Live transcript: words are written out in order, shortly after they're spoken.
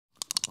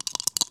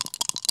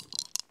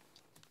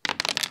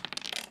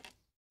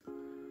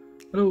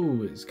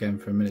Hello, it's Ken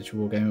from Miniature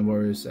Wargaming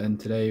Warriors, and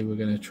today we're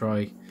going to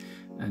try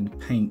and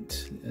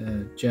paint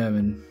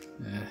German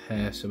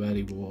Heer, so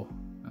early war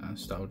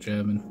style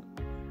German.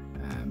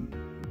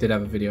 Did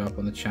have a video up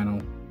on the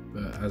channel,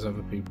 but as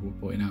other people were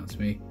pointing out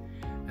to me,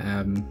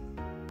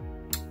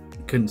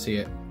 couldn't see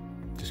it.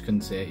 Just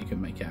couldn't see it. You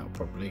couldn't make it out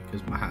properly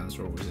because my hands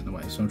are always in the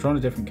way. So I'm trying a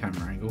different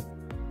camera angle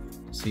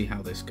to see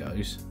how this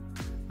goes.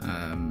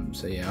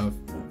 So yeah, I've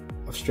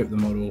stripped the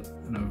model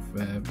and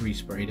I've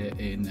resprayed it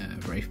in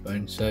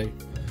Wraithbone. So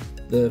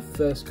the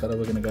first colour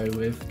we're going to go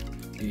with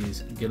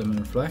is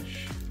Guilliman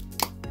Flesh.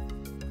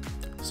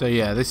 So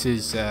yeah, this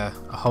is a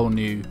whole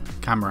new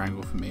camera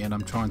angle for me, and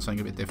I'm trying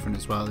something a bit different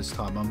as well this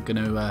time. I'm going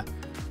to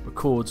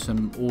record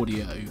some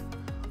audio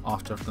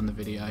after I've done the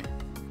video,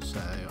 so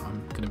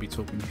I'm going to be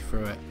talking you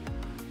through it.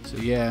 So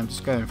yeah, I'm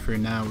just going through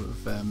now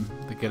with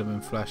the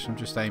Guilliman Flesh. I'm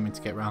just aiming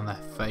to get around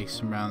their face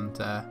and around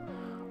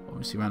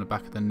obviously around the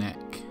back of the neck.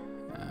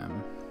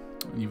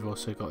 And you've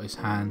also got his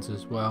hands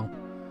as well,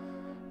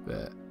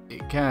 but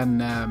it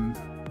can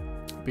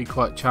be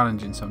quite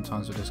challenging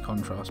sometimes with this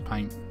contrast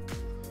paint.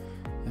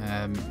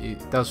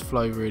 It does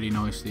flow really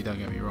nicely, don't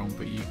get me wrong,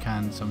 but you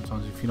can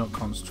sometimes, if you're not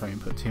concentrating,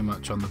 put too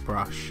much on the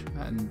brush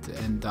and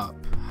end up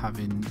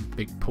having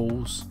big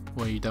pools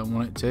where you don't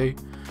want it to.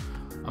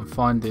 I'm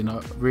finding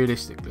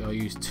realistically I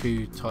use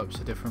two types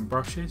of different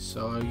brushes.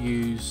 So I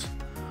use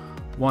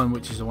one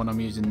which is the one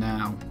I'm using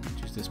now,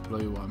 which is this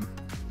blue one.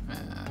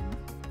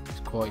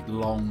 Quite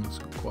long, it's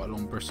got quite a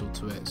long bristle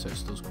to it, so it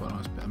still has quite a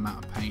nice bit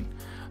amount of paint.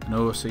 And I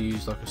also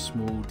use like a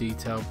small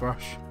detail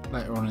brush.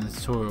 Later on in the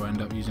tutorial I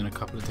end up using a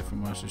couple of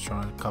different ones, just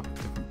trying a couple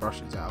of different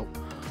brushes out.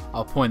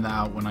 I'll point that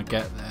out when I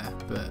get there,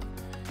 but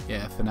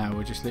yeah, for now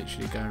we're just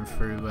literally going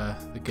through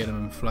the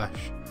Guilliman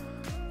Flesh.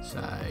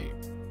 So I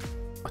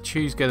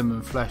choose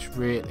Guilliman Flesh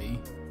really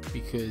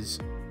because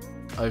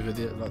over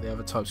the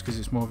other types, because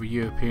it's more of a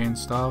European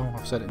style.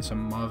 I've said it in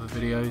some of my other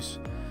videos.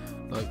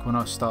 Like when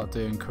I start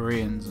doing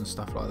Koreans and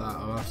stuff like that,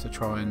 I'll have to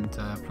try and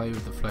play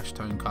with the flesh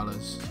tone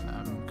colours,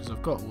 because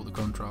I've got all the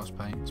contrast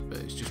paints, but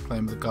it's just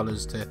playing with the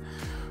colours to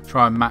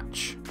try and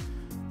match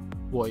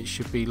what it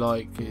should be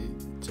like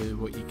to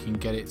what you can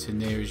get it to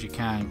near as you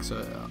can. Because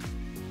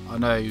I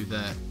know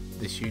that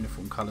this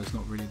uniform colour is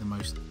not really the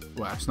most,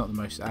 well, it's not the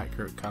most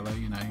accurate colour,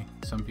 you know.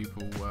 Some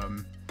people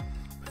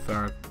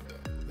prefer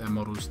their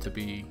models to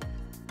be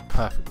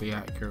perfectly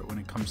accurate when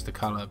it comes to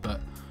colour, but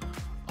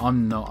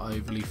I'm not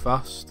overly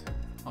fussed.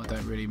 I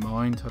don't really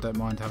mind. I don't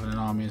mind having an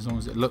army as long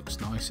as it looks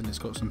nice and it's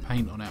got some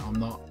paint on it. I'm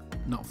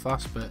not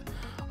fussed, but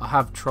I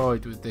have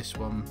tried with this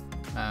one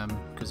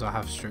because I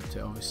have stripped it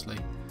obviously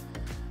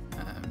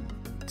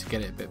to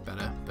get it a bit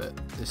better. But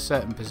there's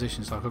certain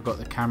positions, like I've got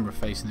the camera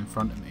facing in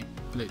front of me,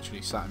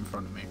 literally sat in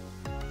front of me.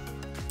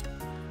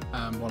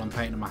 While I'm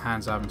painting, my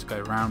hands are having to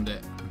go around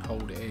it and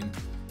hold it in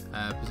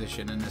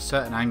position. And there's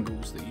certain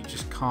angles that you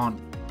just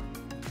can't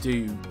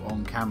do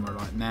on camera.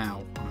 Like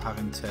now I'm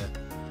having to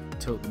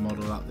tilt the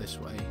model up this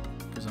way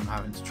because I'm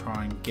having to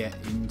try and get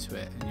into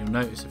it, and you'll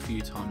notice a few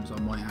times I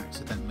might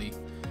accidentally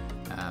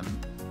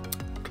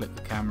clip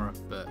the camera,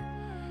 but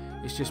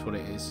it's just what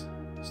it is.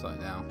 It's like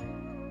now,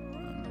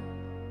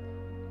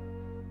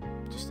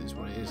 just is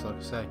what it is, like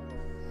I say.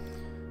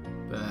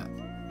 But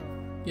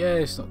yeah,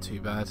 it's not too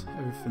bad.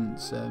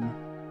 Everything's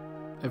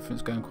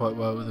going quite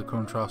well with the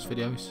contrast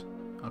videos.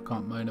 I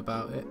can't moan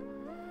about it.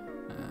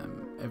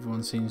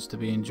 Everyone seems to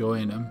be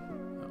enjoying them.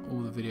 All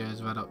the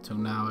videos I've had up till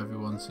now,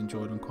 everyone's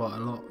enjoyed them quite a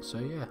lot. So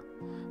yeah,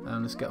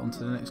 let's get on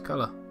to the next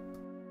colour.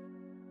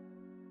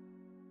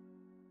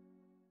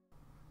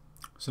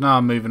 So now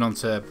I'm moving on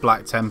to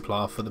Black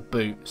Templar for the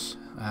boots.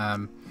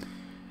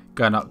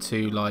 Going up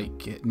to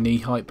like knee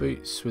height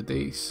boots with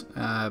these.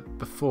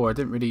 Before I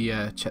didn't really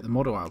check the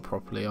model out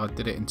properly. I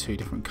did it in two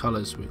different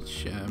colours,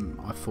 which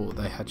I thought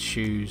they had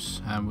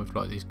shoes with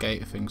like these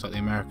gaiter things like the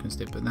Americans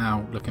did, but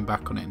now looking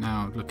back on it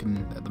now,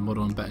 looking at the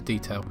model in better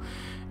detail,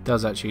 it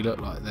does actually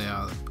look like they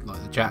are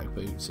like the jack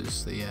boots,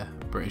 as the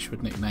British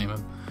would nickname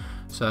them.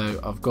 So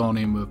I've gone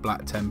in with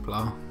Black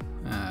Templar.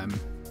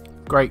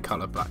 Great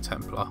colour, Black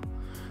Templar.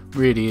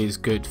 Really is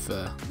good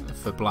for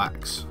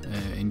blacks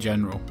in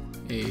general.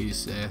 It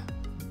is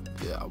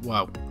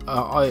well,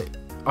 I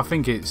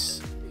think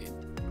it's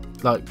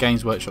like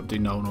Games Workshop do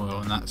Nolan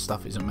Oil and that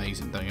stuff is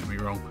amazing, don't get me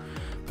wrong,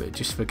 but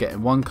just for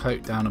getting one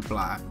coat down of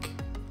black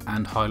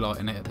and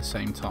highlighting it at the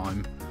same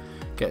time,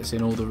 gets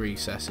in all the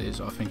recesses.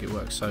 I think it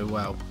works so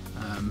well.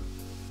 I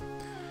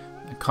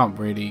can't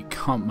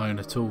moan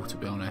at all, to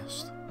be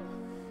honest.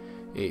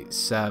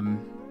 It's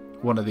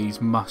one of these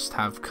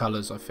must-have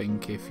colours, I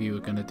think, if you were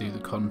going to do the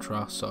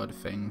contrast side of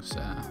things.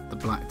 The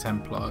Black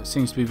Templar, it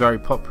seems to be very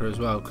popular as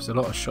well, because a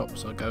lot of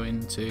shops I go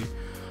into,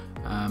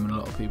 and a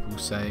lot of people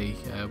say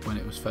when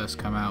it was first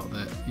come out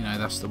that, you know,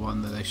 that's the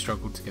one that they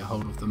struggled to get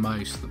hold of the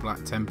most, the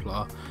Black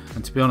Templar.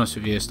 And to be honest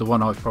with you, it's the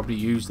one I've probably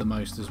used the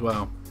most as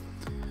well.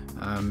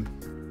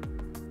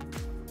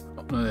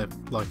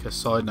 Like a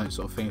side note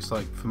sort of thing, it's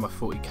like for my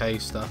 40k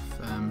stuff,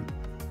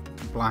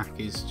 black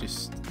is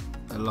just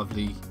a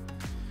lovely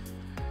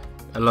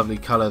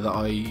colour that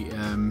I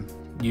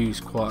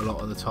used quite a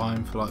lot of the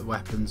time for like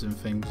weapons and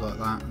things like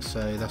that,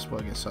 so that's why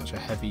it gets such a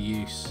heavy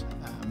use,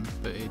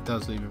 but it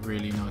does leave a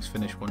really nice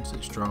finish once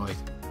it's dried.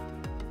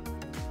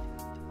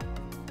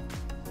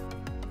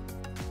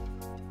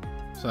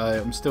 So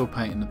I'm still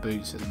painting the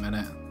boots at the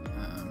minute.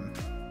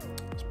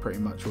 It's pretty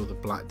much all the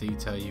black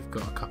detail. You've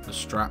got a couple of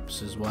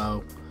straps as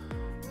well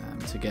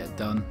to get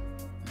done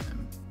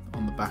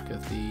on the back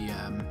of the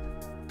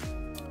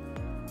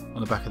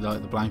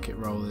blanket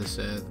roll. There's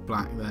the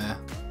black there.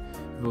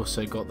 You've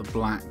also got the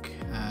black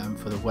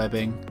for the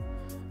webbing,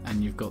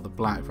 and you've got the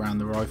black around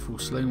the rifle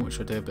sling, which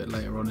I'll do a bit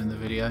later on in the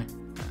video,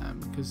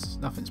 because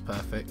nothing's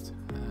perfect.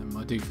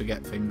 I do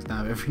forget things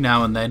now, every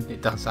now and then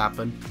it does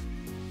happen.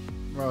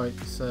 Right,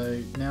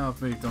 so now I've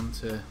moved on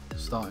to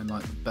starting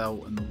like the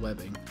belt and the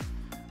webbing.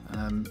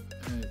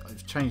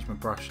 I've changed my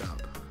brush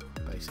up.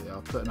 Basically,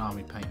 I've put an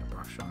army painter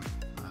brush on,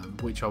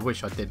 which I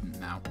wish I didn't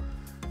now.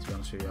 To be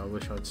honest with you, I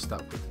wish I'd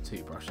stuck with the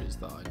two brushes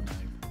that I'd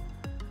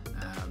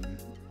known,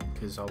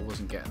 because I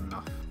wasn't getting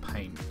enough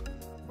paint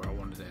where I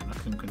wanted it, and I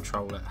couldn't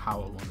control it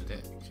how I wanted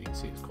it. As you can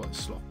see, it's quite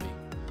sloppy.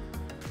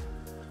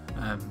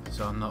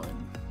 So I'm not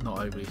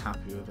overly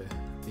happy with it.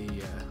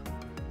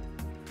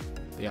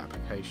 The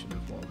application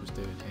of what I was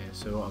doing here.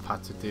 So what I've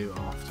had to do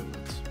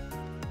afterwards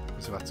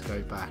is I've had to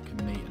go back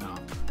and neaten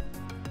up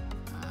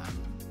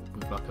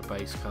with like a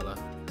base colour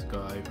to go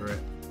over it,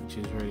 which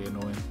is really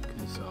annoying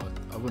because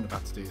I wouldn't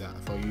have had to do that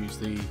if I used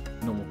the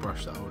normal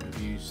brush that I would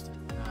have used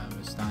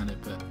as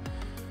standard. But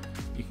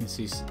you can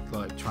see,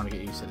 like, trying to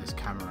get used to this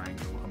camera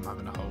angle, I'm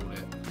having to hold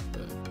it,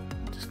 but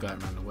I'm just going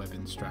around the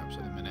webbing straps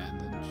at the minute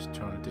and then just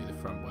trying to do the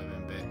front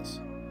webbing bits.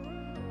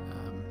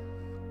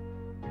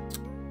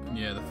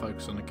 Yeah, the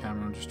focus on the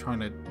camera, I'm just trying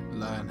to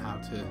learn how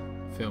to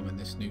film in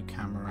this new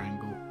camera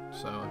angle,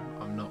 so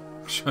I'm not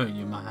showing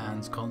you my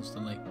hands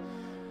constantly.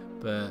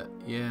 But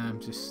yeah,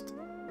 I'm just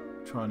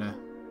trying to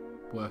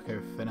work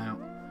everything out.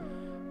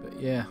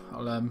 But yeah,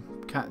 I'll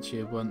catch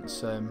you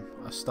once I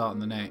start on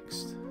the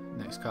next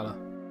colour.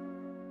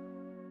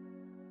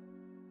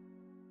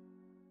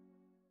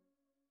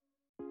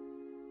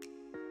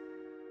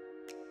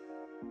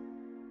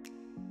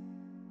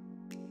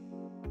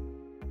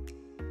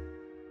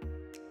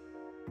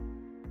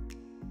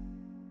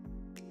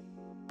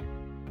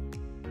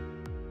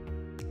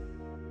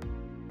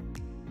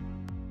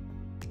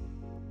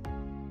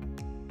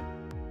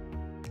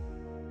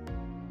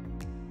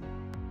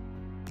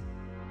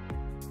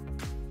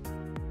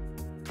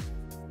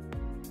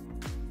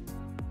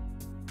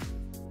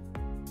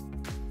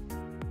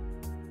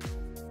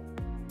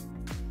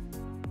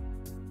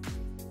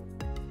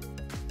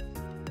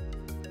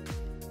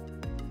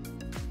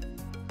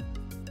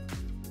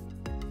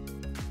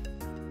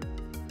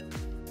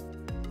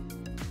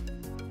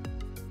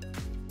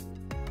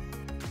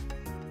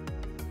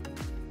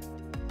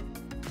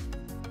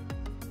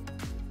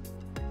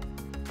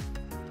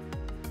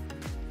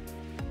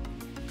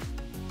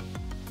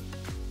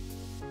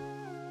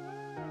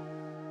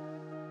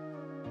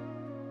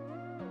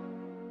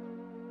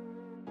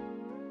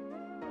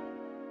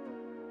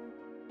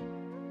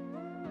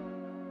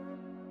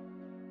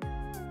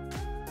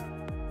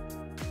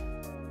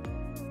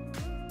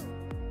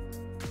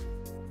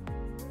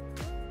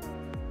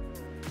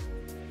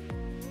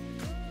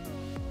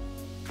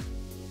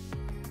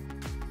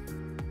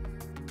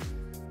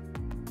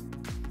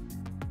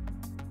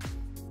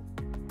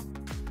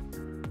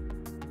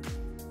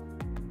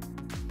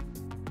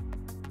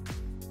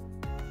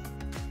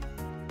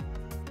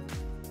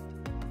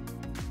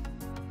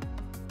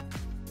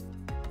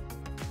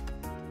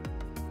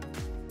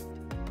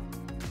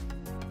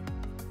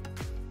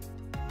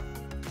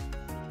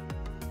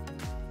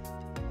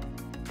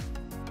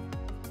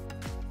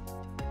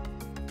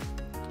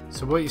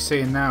 So what you're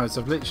seeing now is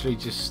I've literally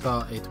just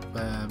started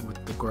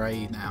with the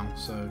grey now,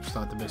 so I've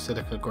started the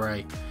Basilica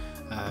grey,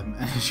 and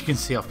as you can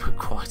see I've put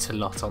quite a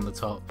lot on the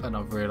top, and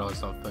I've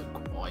realised I've put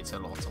quite a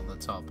lot on the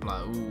top,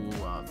 like,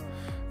 ooh, I've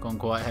gone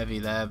quite heavy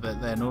there,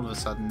 but then all of a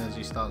sudden as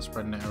you start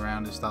spreading it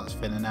around it starts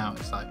thinning out.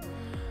 It's like,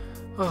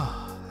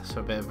 oh, that's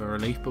a bit of a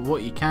relief. But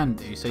what you can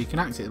do, so you can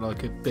act it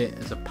like a bit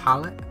as a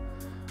palette,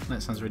 and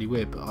that sounds really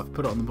weird, but I've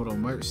put it on the model,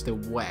 and where it's still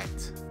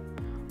wet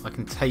I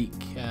can take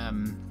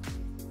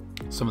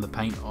some of the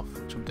paint off,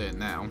 which I'm doing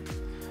now,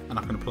 and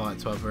I can apply it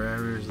to other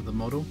areas of the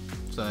model.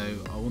 So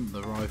I want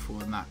the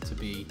rifle and that to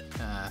be,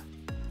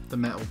 the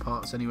metal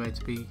parts anyway,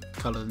 to be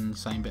coloured in the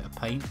same bit of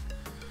paint.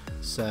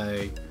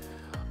 So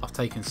I've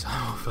taken some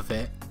off of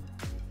it,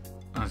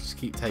 and I just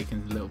keep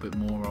taking a little bit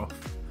more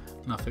off,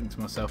 and I think to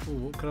myself, oh,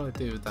 what could I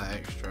do with that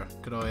extra?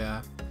 Could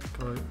I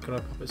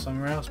pop it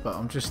somewhere else? But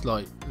I'm just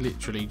like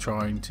literally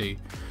trying to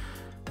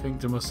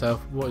think to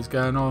myself, what is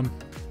going on?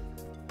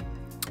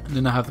 And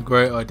then I have the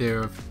great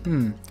idea of,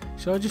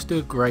 should I just do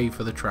a grey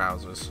for the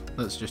trousers?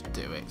 Let's just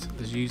do it.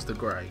 Let's use the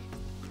grey.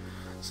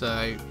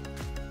 So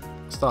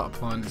start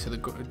applying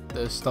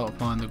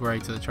the grey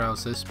to the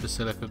trousers,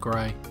 Basilica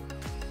grey,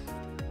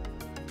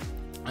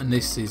 and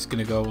this is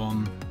going to go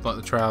on like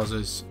the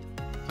trousers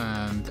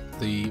and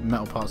the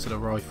metal parts of the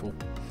rifle,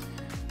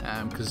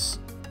 because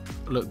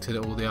looked at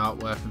all the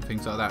artwork and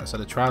things like that. So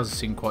the trousers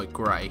seem quite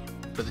grey,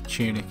 but the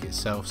tunic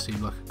itself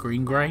seemed like a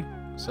green grey.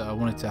 So I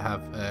wanted to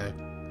have a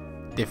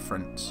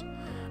difference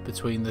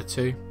between the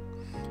two.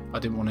 I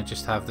didn't want to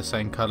just have the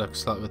same colour,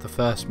 because like with the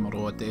first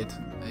model I did,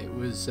 it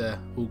was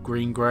all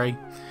green grey,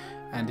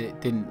 and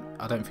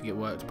I don't think it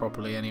worked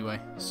properly anyway.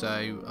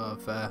 So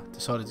I've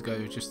decided to go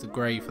with just the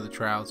grey for the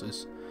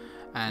trousers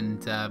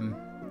and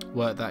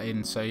work that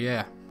in. So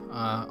yeah,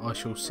 I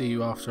shall see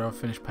you after I've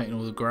finished painting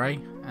all the grey,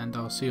 and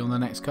I'll see you on the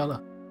next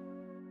colour.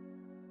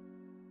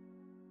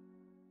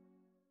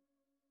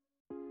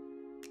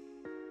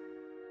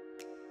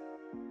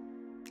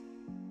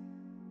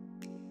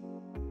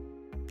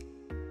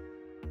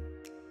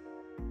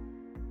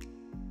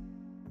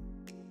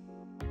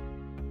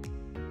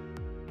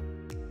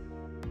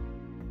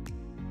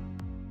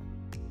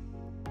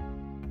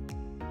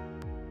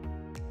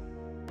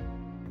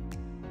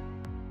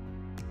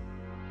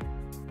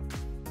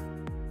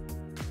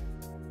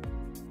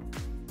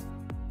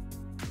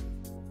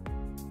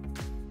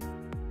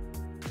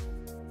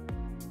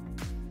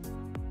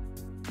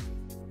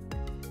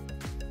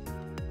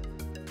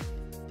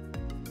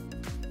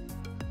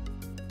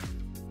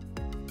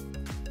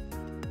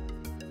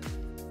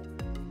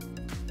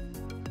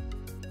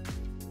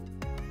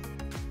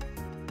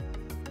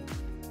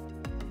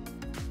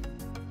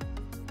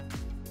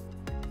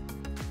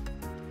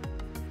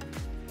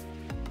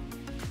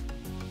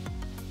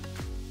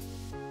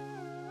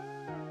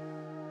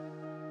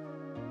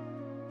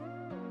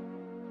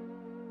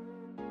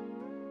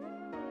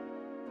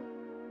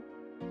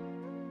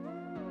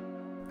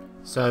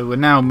 So we're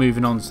now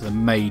moving on to the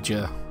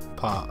major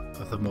part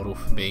of the model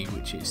for me,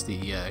 which is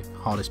the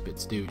hardest bit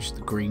to do, which is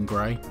the green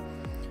grey.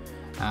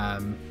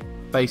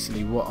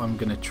 Basically what I'm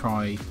going to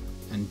try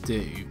and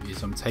do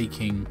is I'm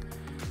taking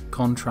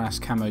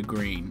contrast camo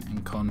green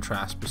and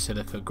contrast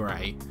basilica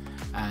grey,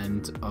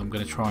 and I'm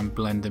going to try and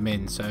blend them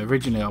in. So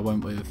originally I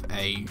went with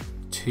a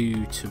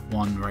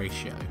 2:1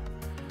 ratio.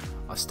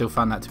 I still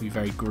found that to be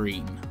very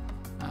green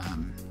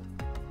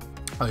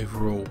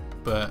overall,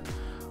 but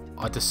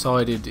I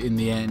decided in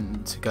the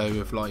end to go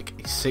with like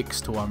a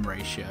 6:1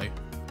 ratio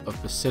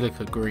of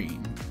basilica grey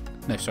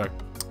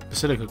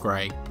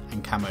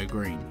and camo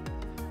green,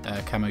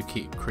 camo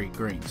creek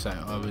green. So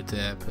I would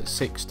put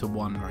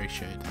 6:1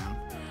 ratio down,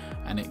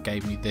 and it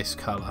gave me this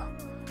colour.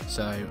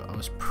 So I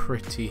was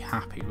pretty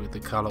happy with the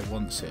colour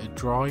once it had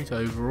dried.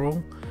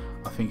 Overall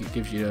I think it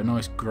gives you a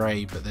nice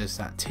grey, but there's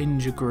that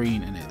tinge of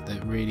green in it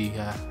that really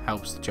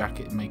helps the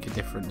jacket make a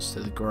difference to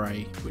the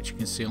grey, which you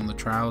can see on the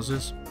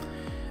trousers.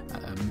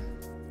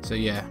 So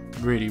yeah,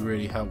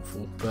 really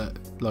helpful. But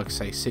like I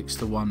say,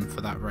 6:1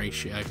 for that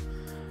ratio,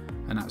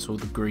 and that's all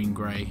the green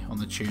grey on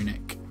the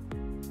tunic.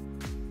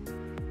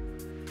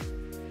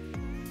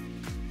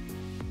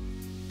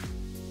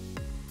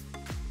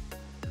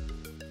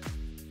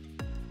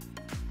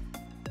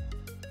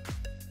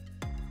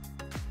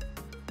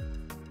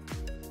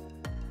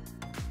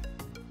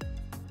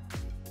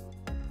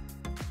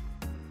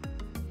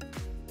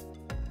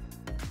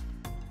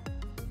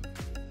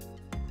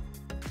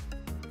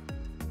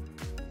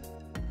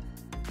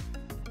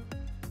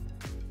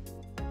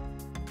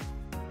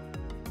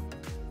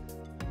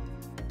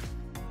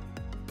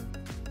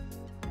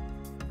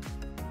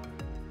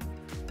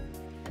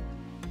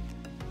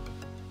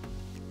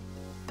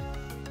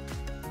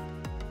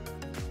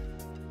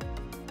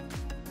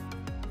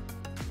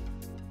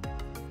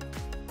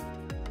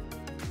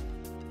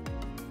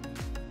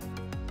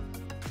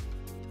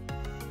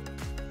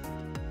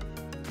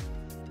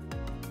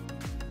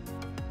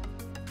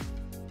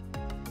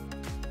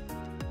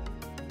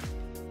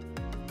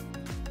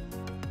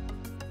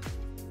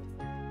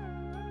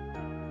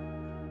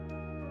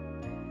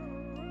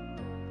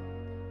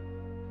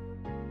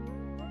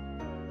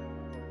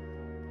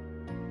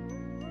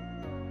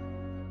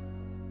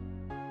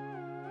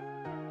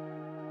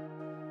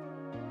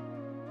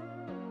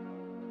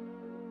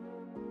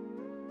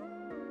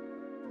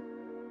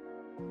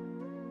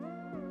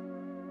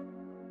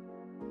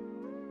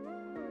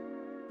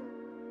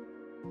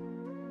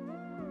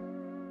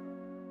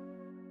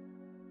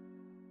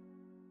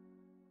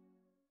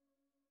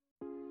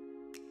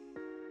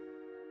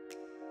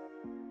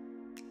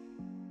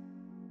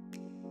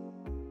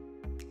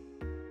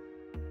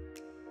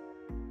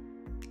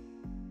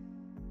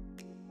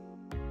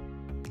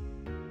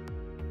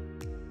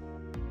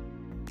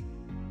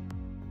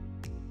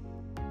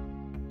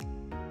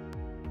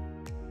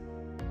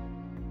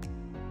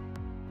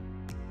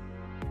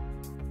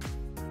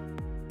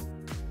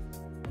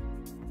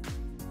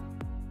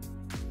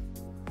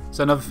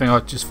 So another thing I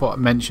just thought I'd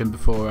mention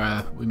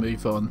before we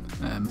move on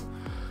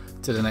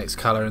to the next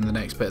colour and the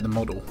next bit of the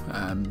model.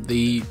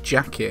 The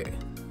jacket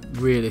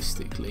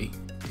realistically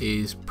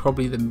is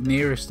probably the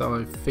nearest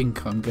I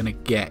think I'm going to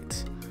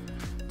get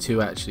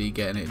to actually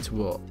getting it to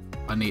what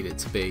I need it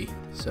to be.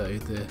 So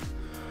the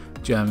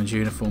German's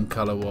uniform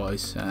colour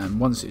wise,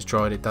 once it's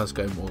dried it does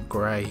go more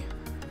grey,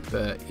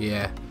 but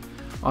yeah,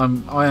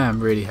 I am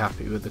really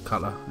happy with the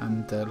colour,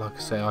 and like I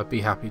say, I'd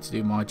be happy to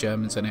do my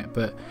Germans in it,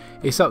 but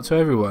it's up to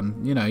everyone.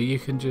 You know, you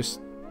can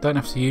don't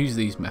have to use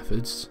these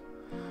methods.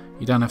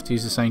 You don't have to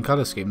use the same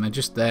colour scheme. They're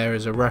just there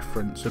as a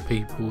reference for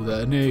people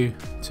that are new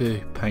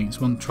to paints,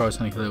 want to try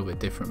something a little bit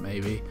different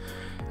maybe.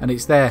 And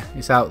it's there,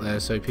 it's out there,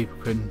 so people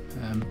can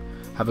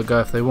have a go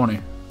if they want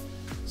to.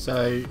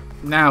 So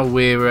now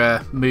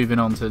we're moving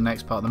on to the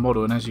next part of the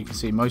model, and as you can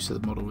see, most of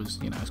the model is,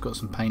 it's got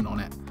some paint on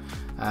it.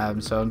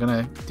 So I'm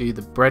going to do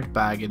the bread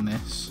bag in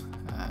this,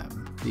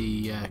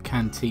 the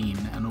canteen,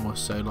 and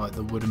also like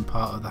the wooden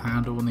part of the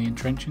handle on the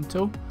entrenching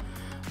tool.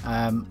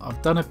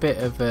 I've done a bit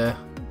of a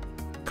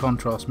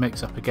contrast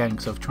mix up again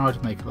because I've tried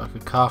to make it like a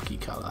khaki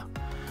colour,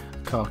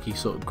 a khaki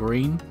sort of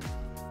green.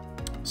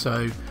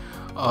 So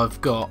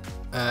I've got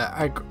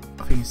I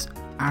think it's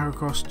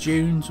Argos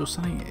Dunes or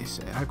something, it's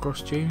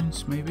Argos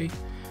Dunes maybe,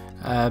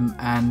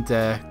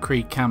 and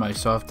Creed Camo.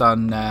 So I've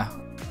done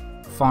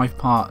 5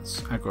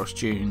 parts Argos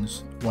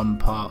Dunes, 1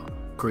 part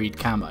Creed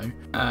Camo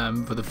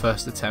for the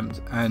first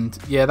attempt, and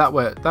yeah, that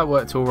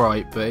worked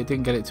alright, but it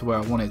didn't get it to where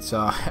I wanted, so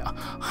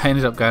I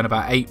ended up going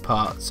about 8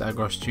 parts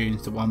Argos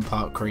Dunes to 1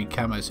 part Creed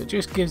Camo, so it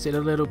just gives it a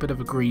little bit of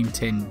a green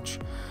tinge,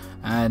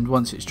 and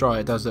once it's dry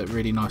it does look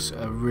really nice,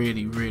 a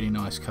really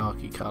nice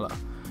khaki colour.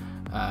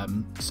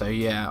 So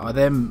yeah, I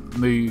then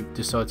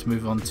decided to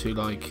move on to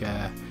like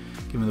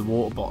giving the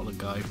water bottle a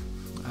go.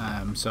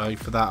 So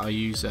for that I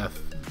use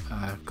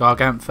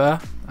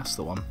Garganther, that's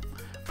the one.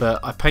 But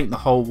I paint the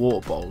whole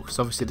water bottle because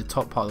obviously the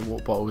top part of the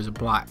water bottle is a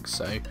black,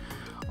 so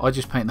I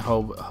just paint the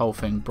whole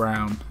thing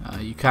brown.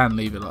 You can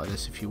leave it like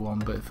this if you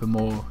want, but for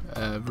more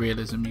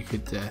realism you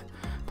could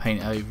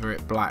paint over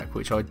it black,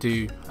 which I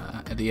do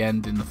at the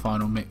end in the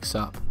final mix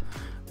up.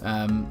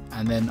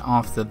 And then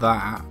after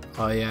that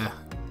I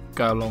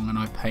go along and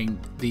I paint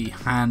the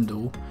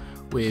handle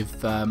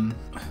with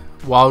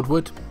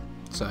wildwood,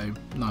 so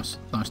nice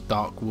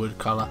dark wood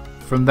colour.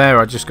 From there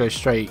I just go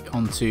straight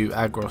onto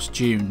Argos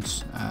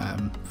Dunes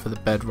for the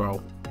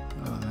bedroll.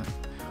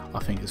 I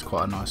think it's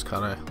quite a nice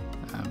colour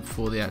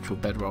for the actual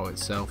bedroll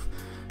itself.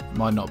 It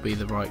might not be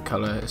the right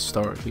colour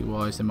historically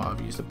wise, they might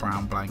have used a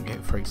brown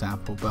blanket for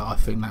example, but I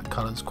think that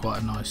colour is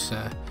quite a nice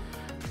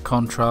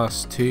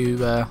contrast to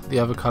the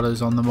other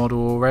colours on the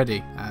model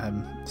already.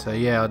 So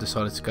yeah, I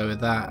decided to go with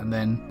that, and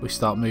then we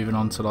start moving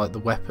on to like the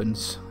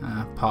weapons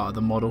part of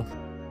the model.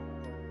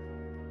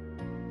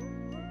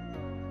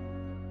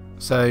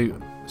 So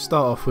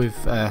start off with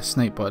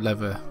snakebite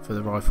leather for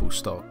the rifle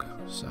stock.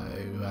 So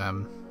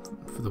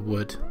for the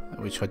wood,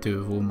 which I do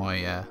with all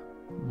my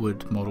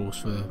wood models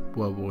for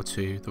World War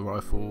II, the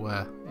rifle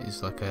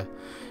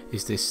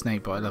is this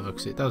snakebite leather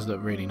because it does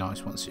look really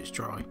nice once it's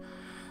dry.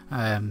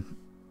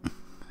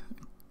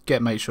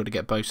 Make sure to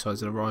get both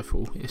sides of the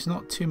rifle. It's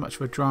not too much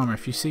of a drama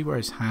if you see where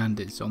his hand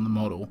is on the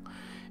model.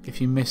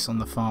 If you miss on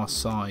the far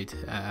side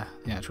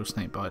the actual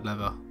snakebite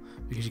leather,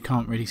 because you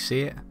can't really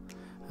see it,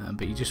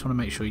 but you just want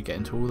to make sure you get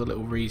into all the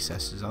little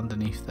recesses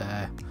underneath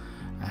there,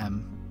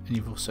 and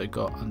you've also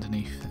got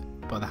underneath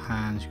by the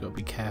hands, you've got to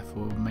be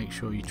careful and make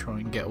sure you try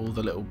and get all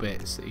the little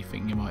bits that you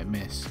think you might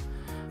miss.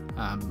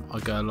 I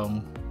go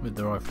along with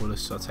the rifle,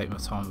 so I take my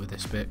time with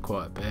this bit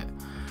quite a bit,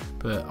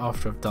 but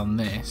after I've done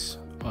this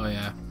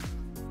I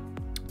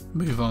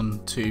move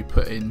on to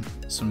put in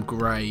some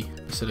grey,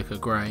 silica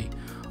grey,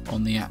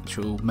 on the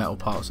actual metal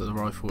parts of the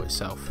rifle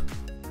itself.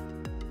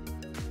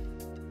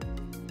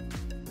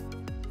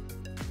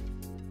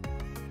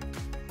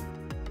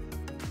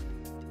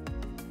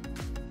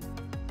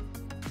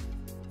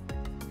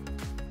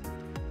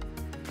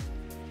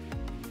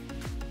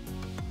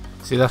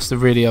 See, that's the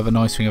really other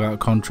nice thing about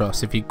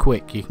contrast. If you're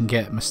quick, you can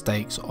get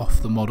mistakes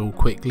off the model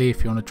quickly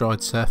if you're on a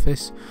dried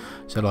surface.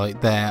 So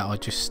like there, I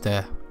just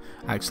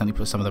accidentally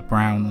put some of the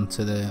brown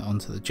onto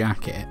the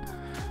jacket,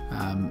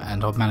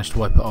 and I've managed to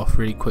wipe it off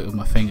really quick with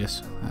my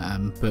fingers.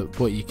 But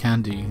what you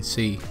can do, you can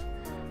see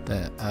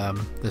that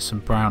there's some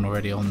brown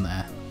already on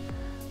there,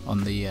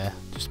 on the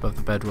just above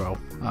the bedroll.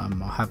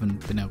 I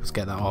haven't been able to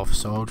get that off,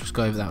 so I'll just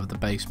go over that with the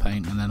base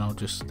paint, and then I'll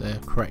just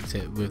correct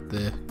it with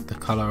the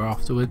colour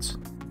afterwards.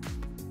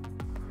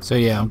 So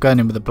yeah, I'm going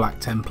in with the black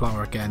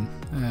Templar again,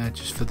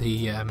 just for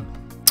the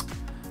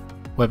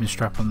webbing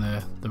strap on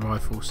the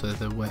rifle, so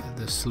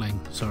the sling,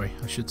 sorry,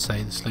 I should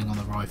say the sling on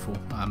the rifle.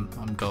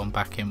 I'm going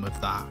back in with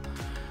that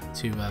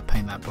to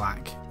paint that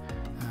black,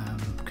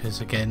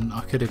 because again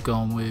I could have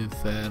gone with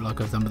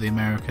like I've done with the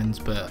Americans,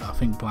 but I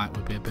think black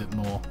would be a bit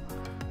more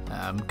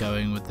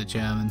going with the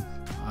German,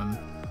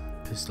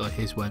 because like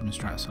his webbing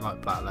straps are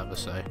like black leather,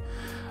 so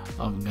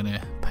I'm going to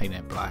paint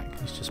it black.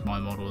 It's just my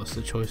model, it's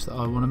the choice that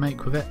I want to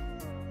make with it.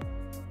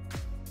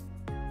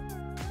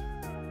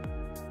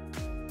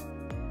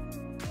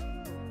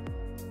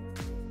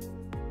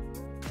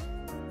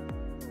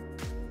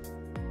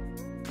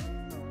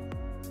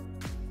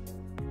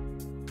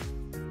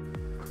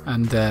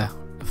 And the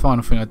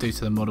final thing I do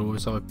to the model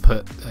is I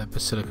put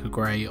Basilica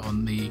Grey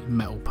on the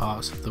metal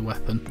parts of the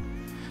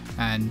weapon,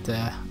 and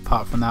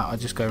apart from that I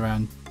just go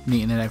around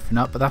neatening everything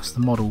up. But that's the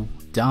model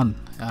done.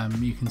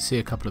 You can see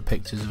a couple of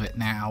pictures of it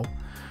now.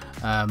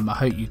 I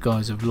hope you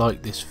guys have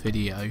liked this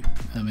video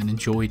and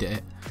enjoyed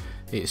it.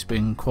 It's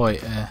been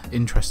quite an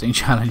interesting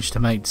challenge to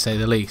make, to say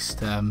the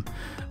least.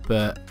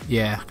 But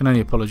yeah, I can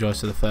only apologise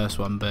for the first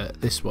one, but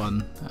this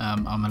one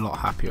I'm a lot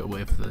happier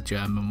with, the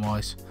German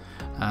wise.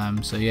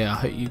 So yeah, I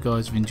hope you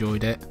guys have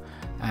enjoyed it,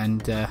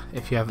 and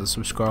if you haven't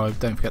subscribed,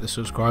 don't forget to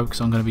subscribe,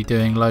 because I'm going to be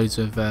doing loads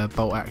of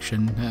bolt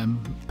action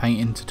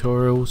painting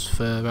tutorials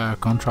for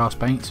contrast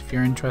paints if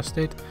you're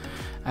interested.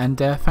 And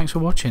thanks for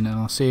watching, and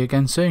I'll see you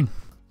again soon.